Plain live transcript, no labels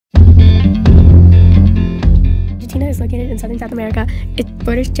is located in southern South America. It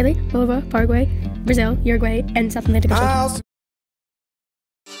borders Chile, Bolivia, Paraguay, Brazil, Uruguay, and South Atlantic Ocean.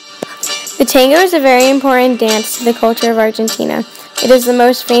 The tango is a very important dance to the culture of Argentina. It is the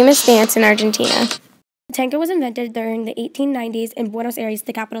most famous dance in Argentina. The tango was invented during the 1890s in Buenos Aires,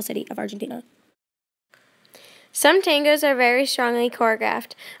 the capital city of Argentina. Some tangos are very strongly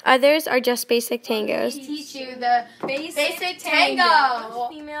choreographed. Others are just basic tangos. We teach you the basic tango.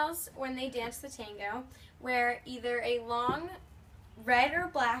 Most females, when they dance the tango, wear either a long red or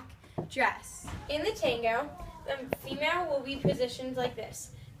black dress. In the tango, the female will be positioned like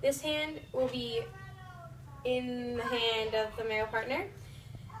this. This hand will be in the hand of the male partner,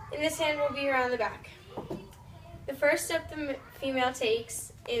 and this hand will be around the back. The first step the female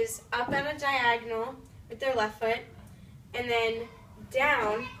takes is up at a diagonal with their left foot, and then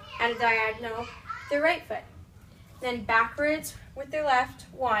down at a diagonal with their right foot. Then backwards with their left,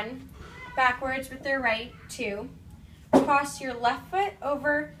 1, backwards with their right, 2. Cross your left foot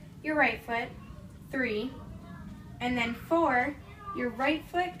over your right foot, 3. And then 4, your right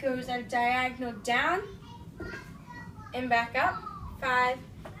foot goes at a diagonal down and back up, 5,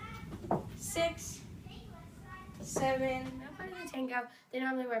 6, 7. Now for the tango, they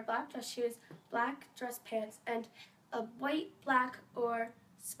normally wear black dress shoes, black dress pants, and a white, black, or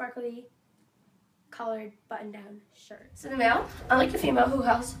sparkly collared button-down shirt. So the male, unlike the female who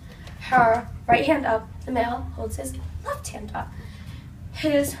holds her right hand up, the male holds his left hand up.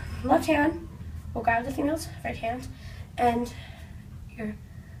 His left hand will grab the female's right hand, and your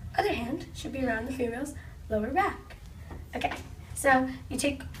other hand should be around the female's lower back. Okay, so you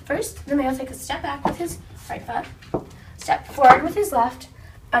take, first the male takes a step back with his right foot, step forward with his left,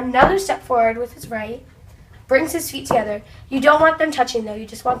 another step forward with his right, brings his feet together. You don't want them touching though, you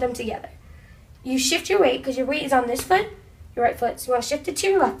just want them together. You shift your weight, because your weight is on this foot, your right foot, so you want to shift it to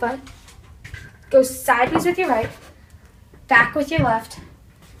your left foot, go sideways with your right, back with your left,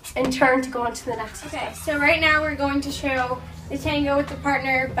 and turn to go on to the next. Okay, so right now we're going to show the tango with the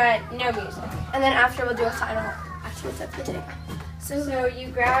partner, but no music. And then after we'll do a final activity of the tango. So you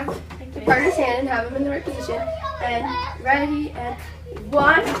grab Your partner's hand and have him in the right position. And ready, and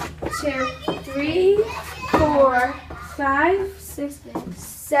 1, 2, 3, 4, 5, 6,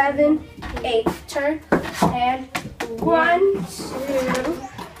 7, 8. Turn. And 1, 2,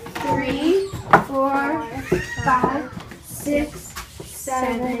 3, 4, 5, 6,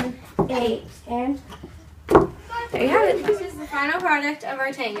 7, 8. And there you have it. This is the final product of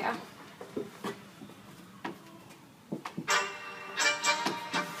our tango.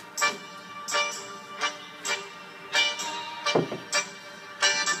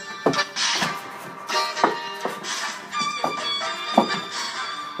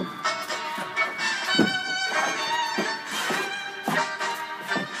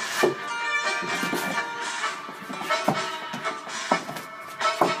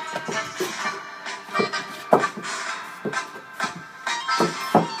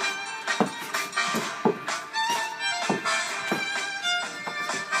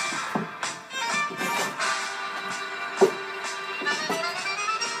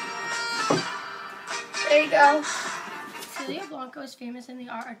 There you go. Celia Blanco is famous in the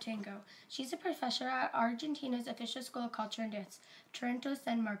art of tango. She's a professor at Argentina's official school of culture and dance, Trento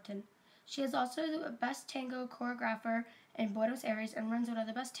San Martin. She is also the best tango choreographer in Buenos Aires and runs one of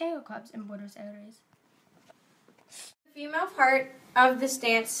the best tango clubs in Buenos Aires. The female part of this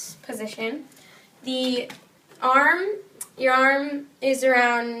dance position, your arm is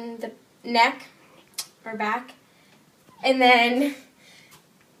around the neck or back, and then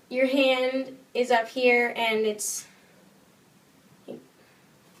your hand is up here and it's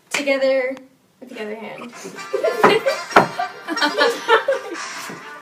together with the other hand.